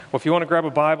Well, if you want to grab a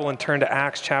Bible and turn to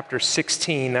Acts chapter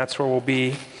 16, that's where we'll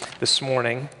be this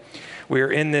morning. We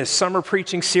are in this summer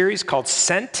preaching series called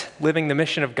Sent, Living the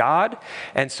Mission of God.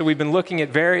 And so we've been looking at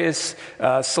various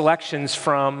selections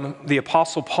from the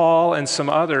Apostle Paul and some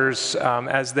others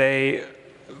as they,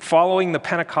 following the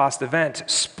Pentecost event,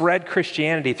 spread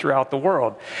Christianity throughout the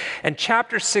world. And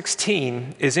chapter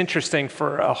 16 is interesting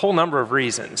for a whole number of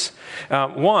reasons.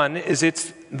 One is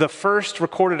it's the first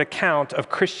recorded account of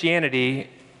Christianity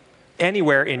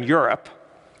anywhere in Europe.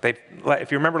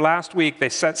 If you remember last week, they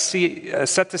set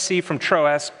to sea from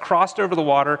Troas, crossed over the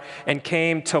water, and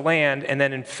came to land. And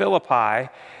then in Philippi,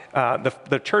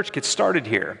 the church gets started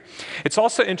here. It's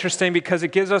also interesting because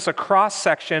it gives us a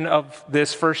cross-section of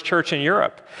this first church in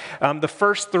Europe. The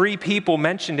first three people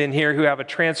mentioned in here who have a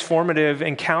transformative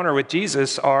encounter with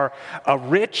Jesus are a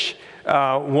rich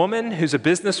woman who's a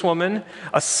businesswoman,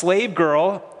 a slave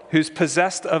girl who's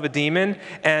possessed of a demon,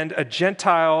 and a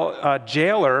Gentile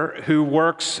jailer who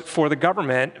works for the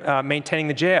government maintaining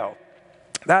the jail.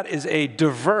 That is a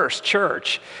diverse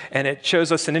church, and it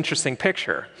shows us an interesting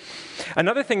picture.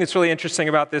 Another thing that's really interesting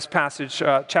about this passage,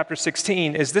 chapter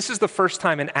 16, is this is the first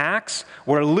time in Acts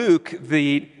where Luke,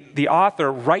 the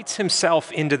author, writes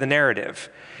himself into the narrative.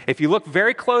 If you look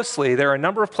very closely, there are a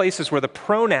number of places where the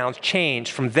pronouns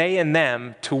change from they and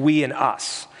them to we and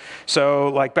us. So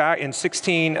like back in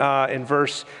 16, in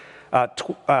verse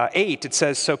 8, it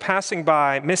says, "So passing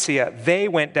by Mysia, they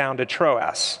went down to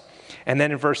Troas." And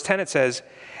then in verse 10 it says,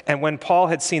 "And when Paul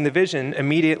had seen the vision,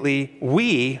 immediately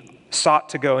we sought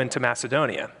to go into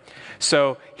Macedonia."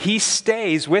 So he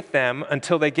stays with them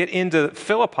until they get into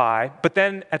Philippi, but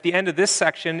then at the end of this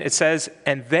section it says,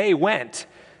 "And they went."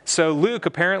 So Luke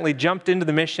apparently jumped into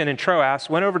the mission in Troas,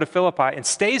 went over to Philippi, and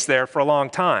stays there for a long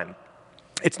time.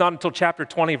 It's not until chapter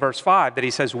 20, verse 5, that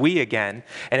he says we again,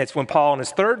 and it's when Paul on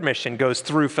his third mission goes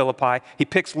through Philippi, he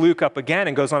picks Luke up again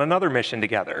and goes on another mission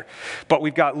together. But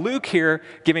we've got Luke here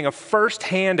giving a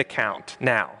first-hand account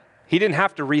now. He didn't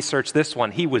have to research this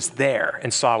one. He was there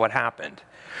and saw what happened,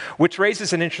 which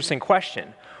raises an interesting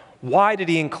question. Why did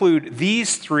he include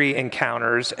these three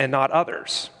encounters and not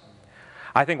others?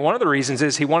 I think one of the reasons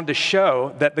is he wanted to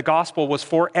show that the gospel was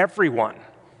for everyone.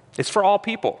 It's for all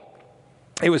people.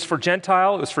 It was for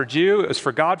Gentile, it was for Jew, it was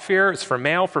for God-fearer, it was for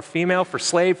male, for female, for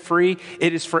slave, free.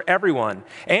 It is for everyone.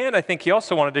 And I think he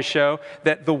also wanted to show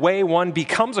that the way one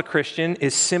becomes a Christian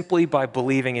is simply by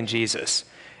believing in Jesus.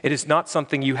 It is not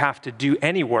something you have to do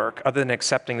any work other than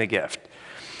accepting the gift.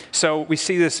 So we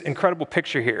see this incredible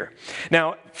picture here.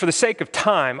 Now, for the sake of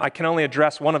time, I can only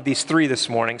address one of these three this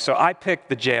morning. So I picked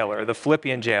the jailer, the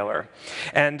Philippian jailer.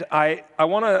 And I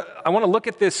want to look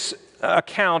at this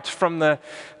account from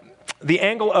the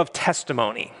angle of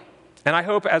testimony. And I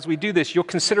hope as we do this, you'll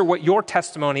consider what your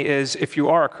testimony is if you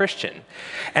are a Christian.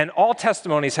 And all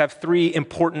testimonies have three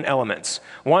important elements.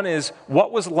 One is,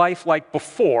 what was life like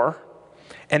before?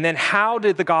 And then how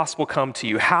did the gospel come to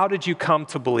you? How did you come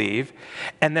to believe?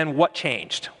 And then what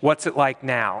changed? What's it like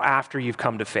now after you've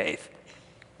come to faith?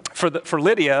 For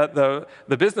Lydia, the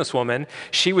businesswoman,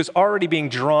 she was already being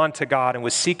drawn to God and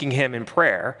was seeking him in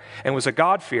prayer and was a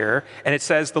God-fearer. And it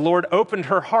says the Lord opened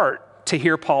her heart to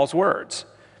hear Paul's words.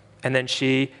 And then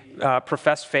she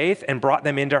professed faith and brought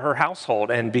them into her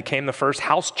household and became the first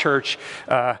house church,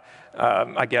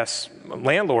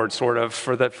 landlord sort of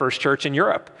for the first church in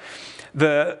Europe.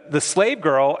 The slave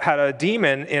girl had a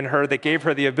demon in her that gave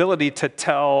her the ability to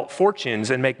tell fortunes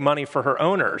and make money for her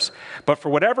owners. But for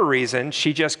whatever reason,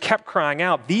 she just kept crying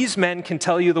out, "These men can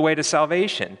tell you the way to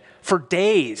salvation." For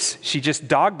days, she just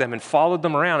dogged them and followed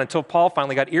them around until Paul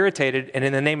finally got irritated and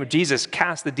in the name of Jesus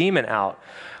cast the demon out.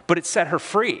 But it set her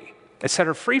free. It set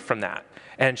her free from that.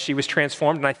 And she was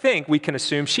transformed. And I think we can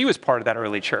assume she was part of that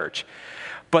early church.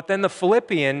 But then the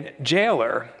Philippian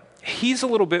jailer, he's a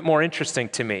little bit more interesting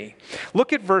to me.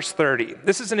 Look at verse 30.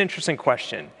 This is an interesting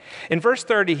question. In verse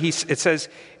 30, it says,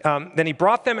 then he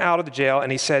brought them out of the jail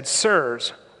and he said,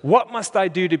 "Sirs, what must I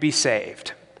do to be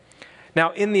saved?"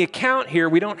 Now, in the account here,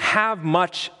 we don't have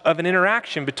much of an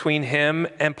interaction between him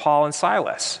and Paul and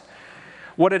Silas.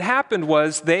 What had happened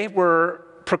was they were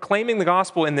proclaiming the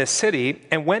gospel in this city,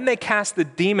 and when they cast the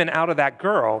demon out of that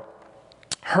girl,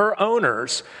 her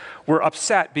owners were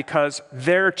upset because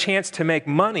their chance to make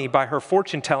money by her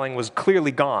fortune telling was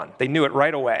clearly gone. They knew it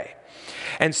right away.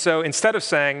 And so instead of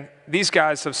saying, "These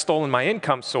guys have stolen my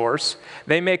income source,"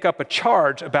 they make up a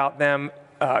charge about them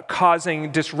causing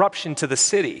disruption to the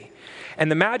city. And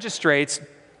the magistrates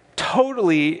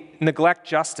totally neglect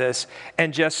justice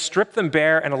and just strip them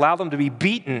bare and allow them to be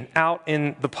beaten out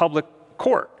in the public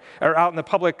court or out in the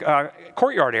public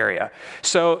courtyard area.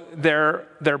 So they're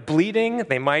bleeding.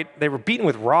 They were beaten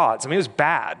with rods. I mean, it was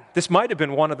bad. This might have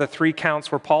been one of the 3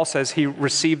 counts where Paul says he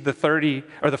received the 30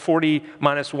 or the 40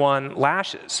 minus 1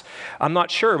 lashes. I'm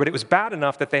not sure, but it was bad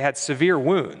enough that they had severe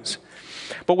wounds.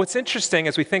 But what's interesting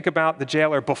as we think about the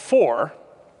jailer before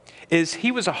is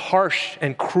he was a harsh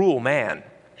and cruel man.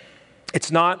 It's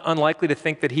not unlikely to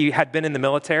think that he had been in the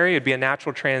military. It'd be a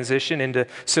natural transition into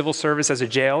civil service as a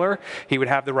jailer. He would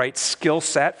have the right skill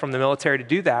set from the military to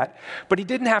do that. But he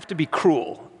didn't have to be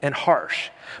cruel and harsh.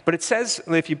 But it says,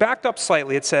 if you backed up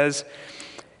slightly, it says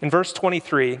in verse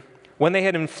 23, when they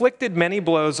had inflicted many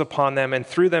blows upon them and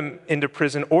threw them into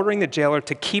prison, ordering the jailer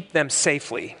to keep them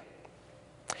safely.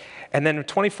 And then in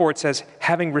 24 it says,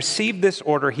 having received this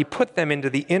order, he put them into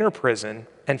the inner prison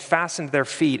and fastened their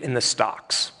feet in the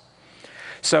stocks.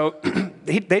 So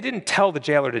they didn't tell the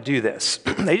jailer to do this.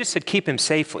 They just said, keep him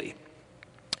safely.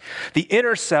 The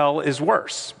inner cell is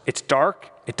worse. It's dark.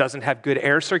 It doesn't have good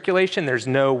air circulation. There's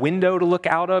no window to look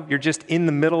out of. You're just in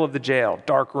the middle of the jail,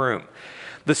 dark room.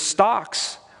 The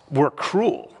stocks were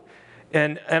cruel.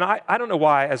 And I don't know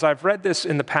why, as I've read this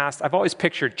in the past, I've always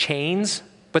pictured chains,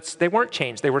 but they weren't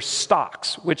chains. They were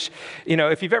stocks, which,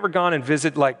 if you've ever gone and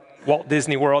visited like Walt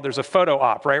Disney World, there's a photo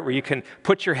op, right, where you can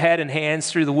put your head and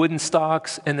hands through the wooden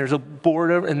stocks, and there's a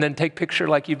board over, and then take a picture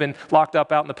like you've been locked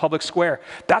up out in the public square.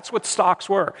 That's what stocks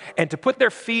were. And to put their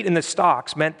feet in the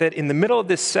stocks meant that in the middle of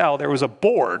this cell, there was a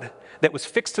board that was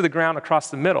fixed to the ground across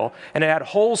the middle, and it had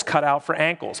holes cut out for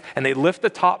ankles. And they'd lift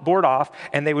the top board off,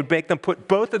 and they would make them put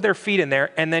both of their feet in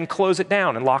there and then close it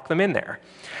down and lock them in there.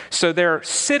 So they're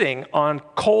sitting on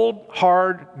cold,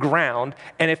 hard ground,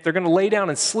 and if they're going to lay down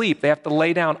and sleep, they have to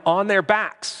lay down on their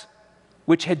backs,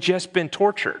 which had just been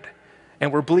tortured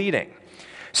and were bleeding.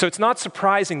 So it's not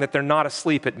surprising that they're not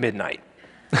asleep at midnight,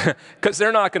 because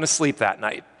they're not going to sleep that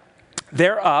night.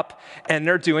 They're up, and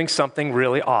they're doing something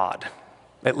really odd.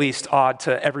 At least odd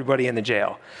to everybody in the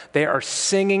jail. They are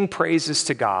singing praises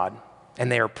to God,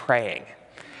 and they are praying.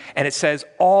 And it says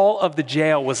all of the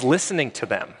jail was listening to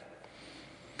them.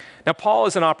 Now, Paul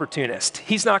is an opportunist.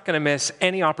 He's not going to miss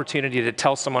any opportunity to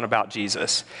tell someone about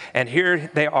Jesus. And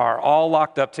here they are, all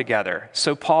locked up together.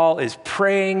 So Paul is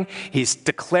praying. He's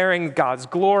declaring God's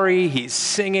glory. He's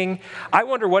singing. I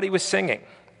wonder what he was singing.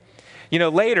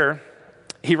 Later,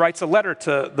 he writes a letter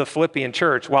to the Philippian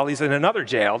church while he's in another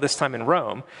jail, this time in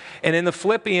Rome. And in the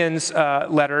Philippians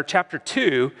letter, chapter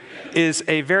 2, is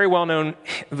a very well-known,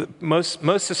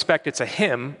 most suspect it's a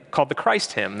hymn called the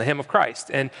Christ hymn, the hymn of Christ.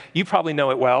 And you probably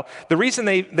know it well. The reason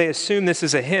they assume this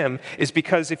is a hymn is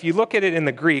because if you look at it in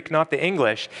the Greek, not the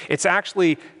English, it's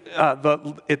actually,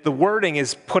 the wording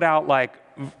is put out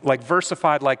like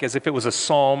versified, like as if it was a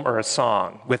psalm or a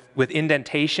song with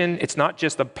indentation. It's not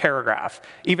just a paragraph,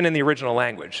 even in the original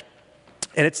language.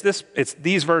 And it's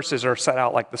these verses are set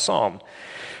out like the psalm.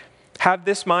 Have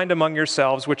this mind among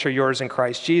yourselves, which are yours in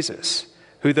Christ Jesus,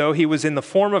 who though he was in the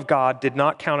form of God, did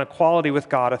not count equality with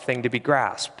God a thing to be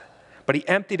grasped, but he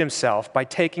emptied himself by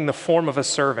taking the form of a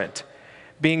servant,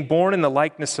 being born in the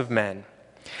likeness of men.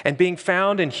 And being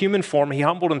found in human form, he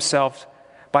humbled himself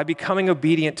by becoming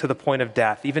obedient to the point of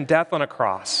death, even death on a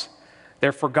cross.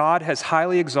 Therefore God has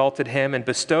highly exalted him and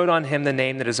bestowed on him the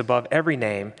name that is above every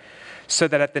name, so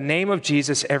that at the name of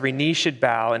Jesus every knee should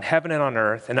bow in heaven and on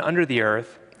earth and under the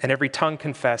earth, and every tongue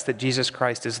confess that Jesus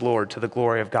Christ is Lord, to the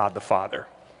glory of God the Father.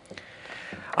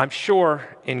 I'm sure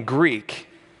in Greek,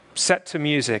 set to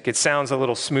music, it sounds a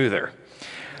little smoother.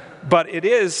 But it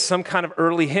is some kind of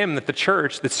early hymn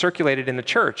that circulated in the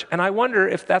church. And I wonder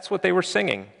if that's what they were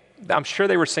singing. I'm sure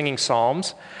they were singing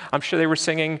psalms. I'm sure they were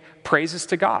singing praises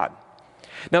to God.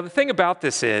 Now, the thing about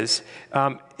this is,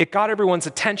 it got everyone's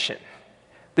attention.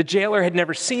 The jailer had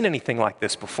never seen anything like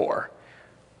this before.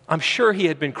 I'm sure he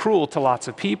had been cruel to lots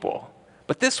of people.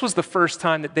 But this was the first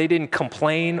time that they didn't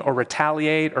complain or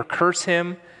retaliate or curse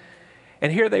him.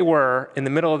 And here they were in the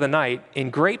middle of the night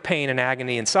in great pain and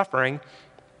agony and suffering.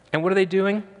 And what are they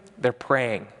doing? They're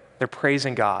praying. They're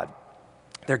praising God.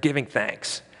 They're giving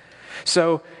thanks.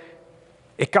 So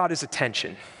it got his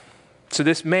attention. So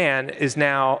this man is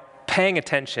now paying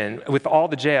attention with all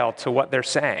the jail to what they're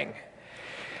saying.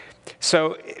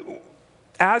 So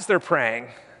as they're praying,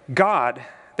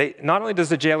 not only does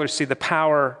the jailer see the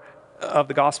power of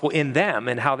the gospel in them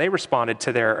and how they responded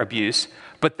to their abuse,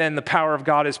 but then the power of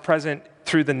God is present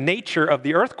through the nature of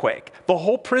the earthquake. The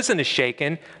whole prison is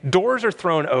shaken, doors are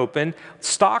thrown open,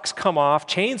 stocks come off,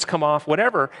 chains come off,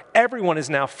 whatever. Everyone is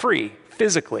now free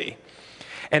physically.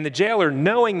 And the jailer,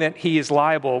 knowing that he is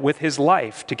liable with his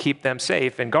life to keep them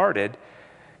safe and guarded,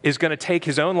 is going to take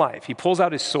his own life. He pulls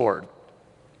out his sword.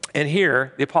 And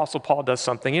here, the Apostle Paul does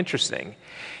something interesting.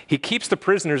 He keeps the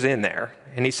prisoners in there,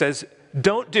 and he says,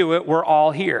 don't do it, we're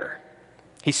all here.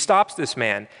 He stops this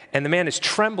man, and the man is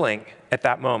trembling at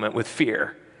that moment with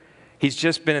fear. He's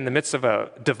just been in the midst of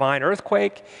a divine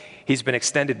earthquake. He's been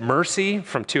extended mercy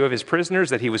from two of his prisoners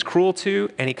that he was cruel to,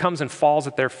 and he comes and falls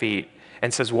at their feet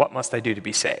and says, what must I do to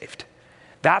be saved?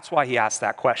 That's why he asked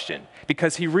that question,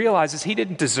 because he realizes he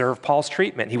didn't deserve Paul's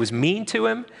treatment. He was mean to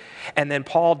him, and then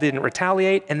Paul didn't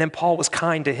retaliate, and then Paul was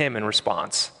kind to him in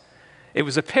response. It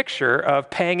was a picture of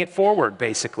paying it forward,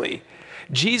 basically.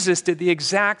 Jesus did the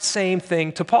exact same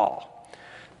thing to Paul.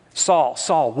 Saul,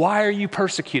 Saul, why are you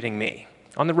persecuting me?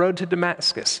 On the road to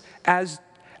Damascus, as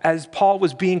Paul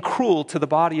was being cruel to the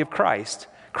body of Christ,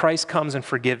 Christ comes and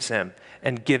forgives him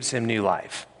and gives him new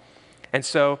life. And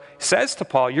so says to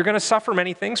Paul, you're going to suffer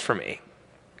many things for me.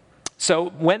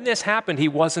 So when this happened, he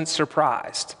wasn't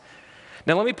surprised.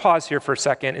 Now let me pause here for a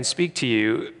second and speak to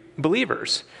you,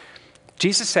 believers.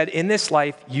 Jesus said, in this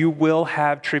life you will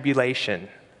have tribulation,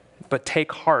 but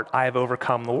take heart, I have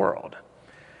overcome the world.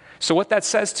 So what that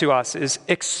says to us is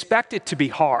expect it to be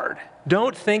hard.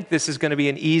 Don't think this is going to be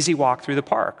an easy walk through the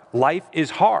park. Life is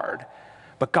hard,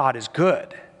 but God is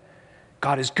good.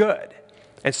 God is good.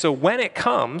 And so when it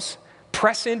comes,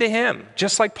 press into him,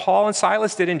 just like Paul and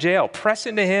Silas did in jail. Press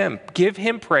into him. Give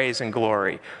him praise and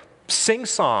glory. Sing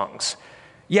songs.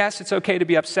 Yes, it's okay to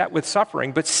be upset with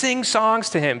suffering, but sing songs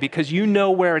to him because you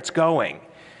know where it's going.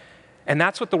 And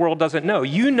that's what the world doesn't know.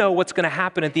 You know what's going to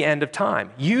happen at the end of time.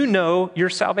 You know your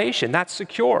salvation. That's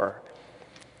secure.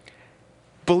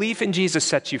 Belief in Jesus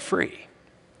sets you free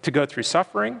to go through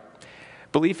suffering.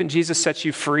 Belief in Jesus sets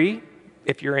you free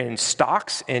if you're in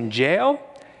stocks in jail.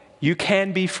 You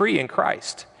can be free in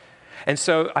Christ. And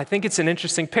so I think it's an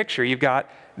interesting picture. You've got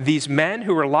these men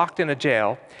who are locked in a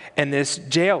jail and this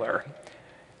jailer,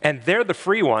 and they're the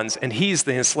free ones and he's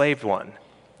the enslaved one.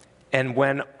 And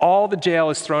when all the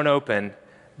jail is thrown open,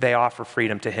 they offer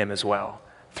freedom to him as well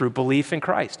through belief in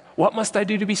Christ. What must I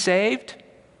do to be saved?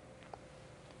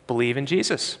 Believe in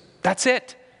Jesus. That's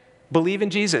it. Believe in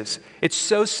Jesus. It's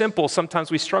so simple,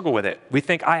 sometimes we struggle with it. We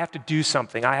think, I have to do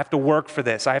something. I have to work for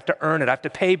this. I have to earn it. I have to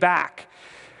pay back.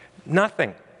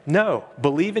 Nothing. No.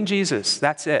 Believe in Jesus.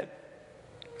 That's it.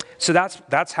 So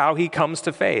that's how he comes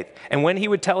to faith. And when he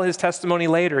would tell his testimony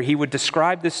later, he would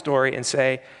describe this story and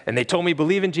say, and they told me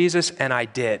believe in Jesus, and I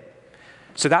did.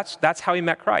 So that's how he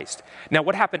met Christ. Now,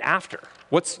 what happened after?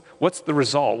 What's the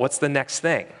result? What's the next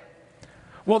thing?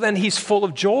 Well, then he's full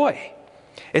of joy.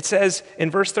 It says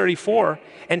in verse 34,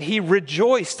 and he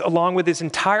rejoiced along with his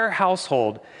entire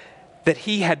household that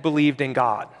he had believed in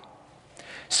God.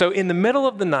 So in the middle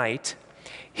of the night,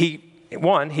 he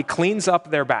cleans up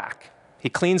their back. He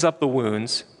cleans up the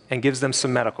wounds and gives them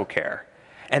some medical care.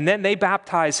 And then they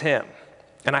baptize him.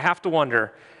 And I have to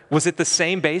wonder, was it the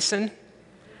same basin?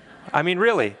 I mean,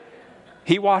 really,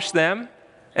 he washed them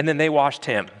and then they washed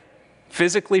him.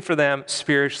 Physically for them,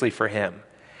 spiritually for him.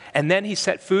 And then he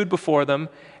set food before them,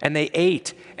 and they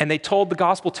ate, and they told the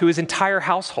gospel to his entire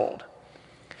household.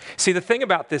 See, the thing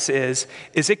about this is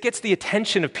it gets the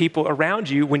attention of people around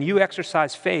you when you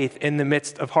exercise faith in the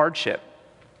midst of hardship.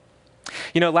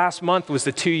 You know, last month was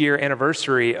the 2-year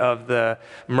anniversary of the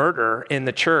murder in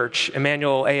the church,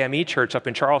 Emmanuel AME Church up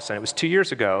in Charleston. It was 2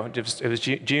 years ago. It was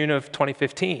June of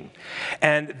 2015.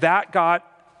 And that got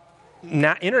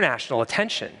international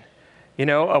attention. You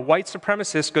know, a white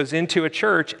supremacist goes into a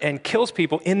church and kills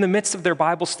people in the midst of their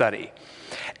Bible study.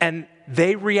 And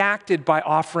they reacted by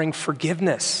offering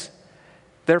forgiveness.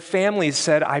 Their families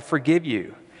said, I forgive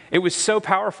you. It was so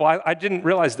powerful. I didn't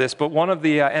realize this, but one of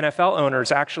the NFL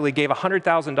owners actually gave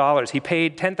 $100,000. He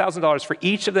paid $10,000 for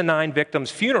each of the 9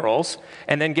 victims' funerals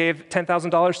and then gave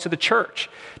 $10,000 to the church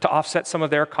to offset some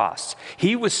of their costs.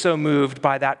 He was so moved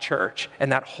by that church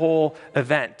and that whole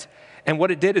event. And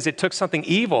what it did is it took something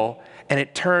evil and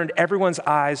it turned everyone's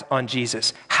eyes on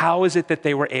Jesus. How is it that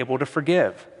they were able to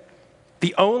forgive?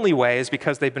 The only way is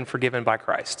because they've been forgiven by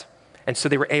Christ. And so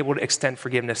they were able to extend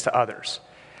forgiveness to others.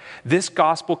 This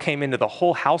gospel came into the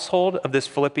whole household of this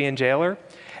Philippian jailer,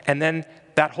 and then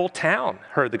that whole town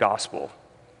heard the gospel.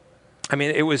 I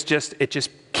mean, it just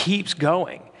keeps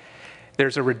going.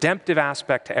 There's a redemptive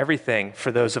aspect to everything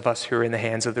for those of us who are in the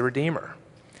hands of the Redeemer.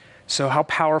 So how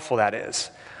powerful that is.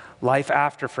 Life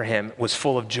after for him was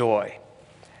full of joy.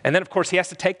 And then, of course, he has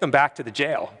to take them back to the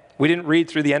jail. We didn't read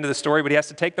through the end of the story, but he has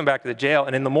to take them back to the jail.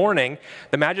 And in the morning,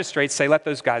 the magistrates say, let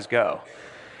those guys go.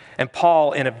 And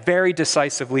Paul, in a very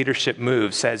decisive leadership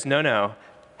move, says, no,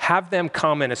 have them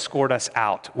come and escort us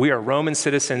out. We are Roman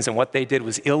citizens, and what they did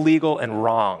was illegal and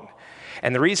wrong.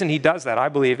 And the reason he does that, I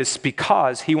believe, is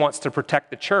because he wants to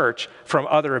protect the church from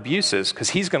other abuses,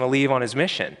 because he's going to leave on his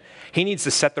mission. He needs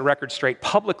to set the record straight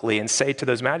publicly and say to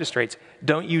those magistrates,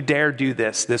 don't you dare do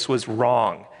this. This was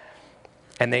wrong.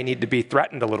 And they need to be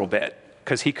threatened a little bit,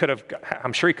 because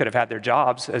I'm sure he could have had their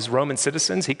jobs as Roman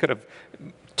citizens. He could have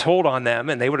told on them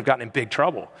and they would have gotten in big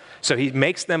trouble. So he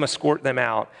makes them escort them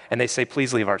out, and they say,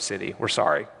 please leave our city. We're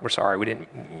sorry, we didn't,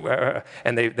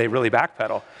 and they really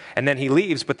backpedal. And then he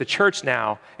leaves, but the church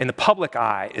now, in the public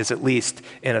eye, is at least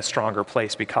in a stronger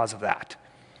place because of that.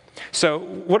 So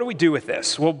what do we do with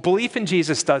this? Well, belief in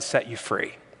Jesus does set you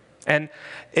free. And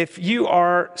if you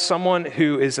are someone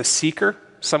who is a seeker,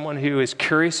 someone who is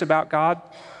curious about God,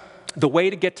 the way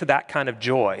to get to that kind of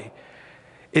joy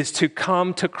is to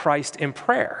come to Christ in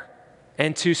prayer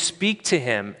and to speak to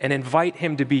him and invite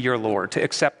him to be your Lord, to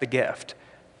accept the gift.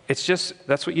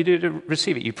 That's what you do to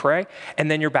receive it. You pray, and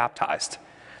then you're baptized.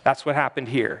 That's what happened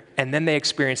here. And then they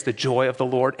experienced the joy of the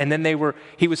Lord, and then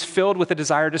he was filled with a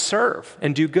desire to serve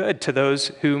and do good to those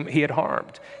whom he had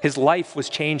harmed. His life was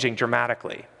changing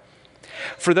dramatically.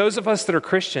 For those of us that are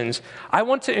Christians, I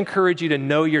want to encourage you to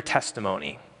know your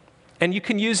testimony. And you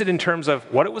can use it in terms of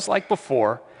what it was like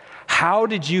before. How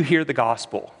did you hear the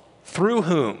gospel? Through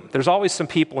whom? There's always some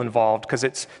people involved, because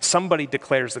it's somebody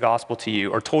declares the gospel to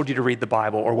you or told you to read the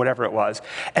Bible or whatever it was.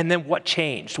 And then what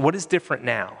changed? What is different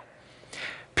now?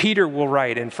 Peter will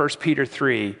write in 1 Peter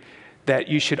 3 that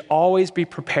you should always be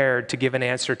prepared to give an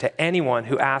answer to anyone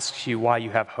who asks you why you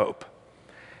have hope.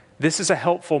 This is a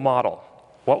helpful model.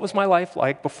 What was my life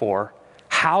like before?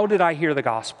 How did I hear the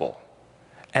gospel?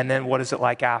 And then what is it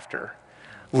like after?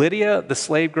 Lydia, the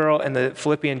slave girl, and the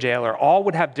Philippian jailer all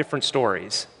would have different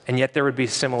stories, and yet there would be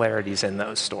similarities in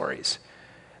those stories.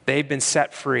 They've been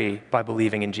set free by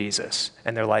believing in Jesus,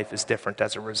 and their life is different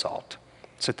as a result.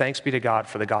 So thanks be to God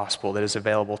for the gospel that is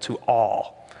available to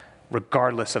all,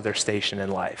 regardless of their station in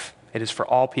life. It is for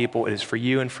all people. It is for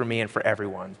you and for me and for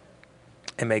everyone.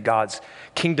 And may God's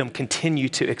kingdom continue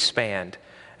to expand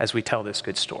as we tell this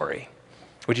good story.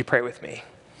 Would you pray with me?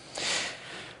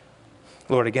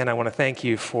 Lord, again, I want to thank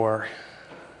you for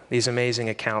these amazing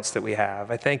accounts that we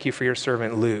have. I thank you for your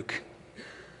servant Luke,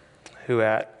 who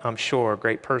at, I'm sure,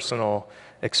 great personal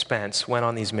expense went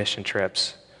on these mission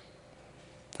trips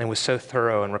and was so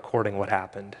thorough in recording what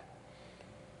happened.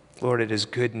 Lord, it is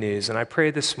good news. And I pray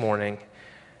this morning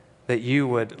that you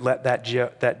would let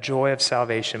that joy of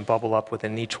salvation bubble up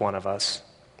within each one of us.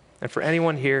 And for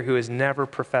anyone here who has never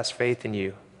professed faith in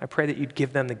you, I pray that you'd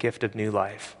give them the gift of new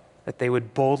life, that they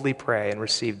would boldly pray and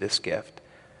receive this gift.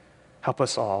 Help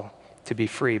us all to be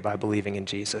free by believing in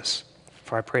Jesus.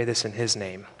 For I pray this in his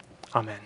name. Amen.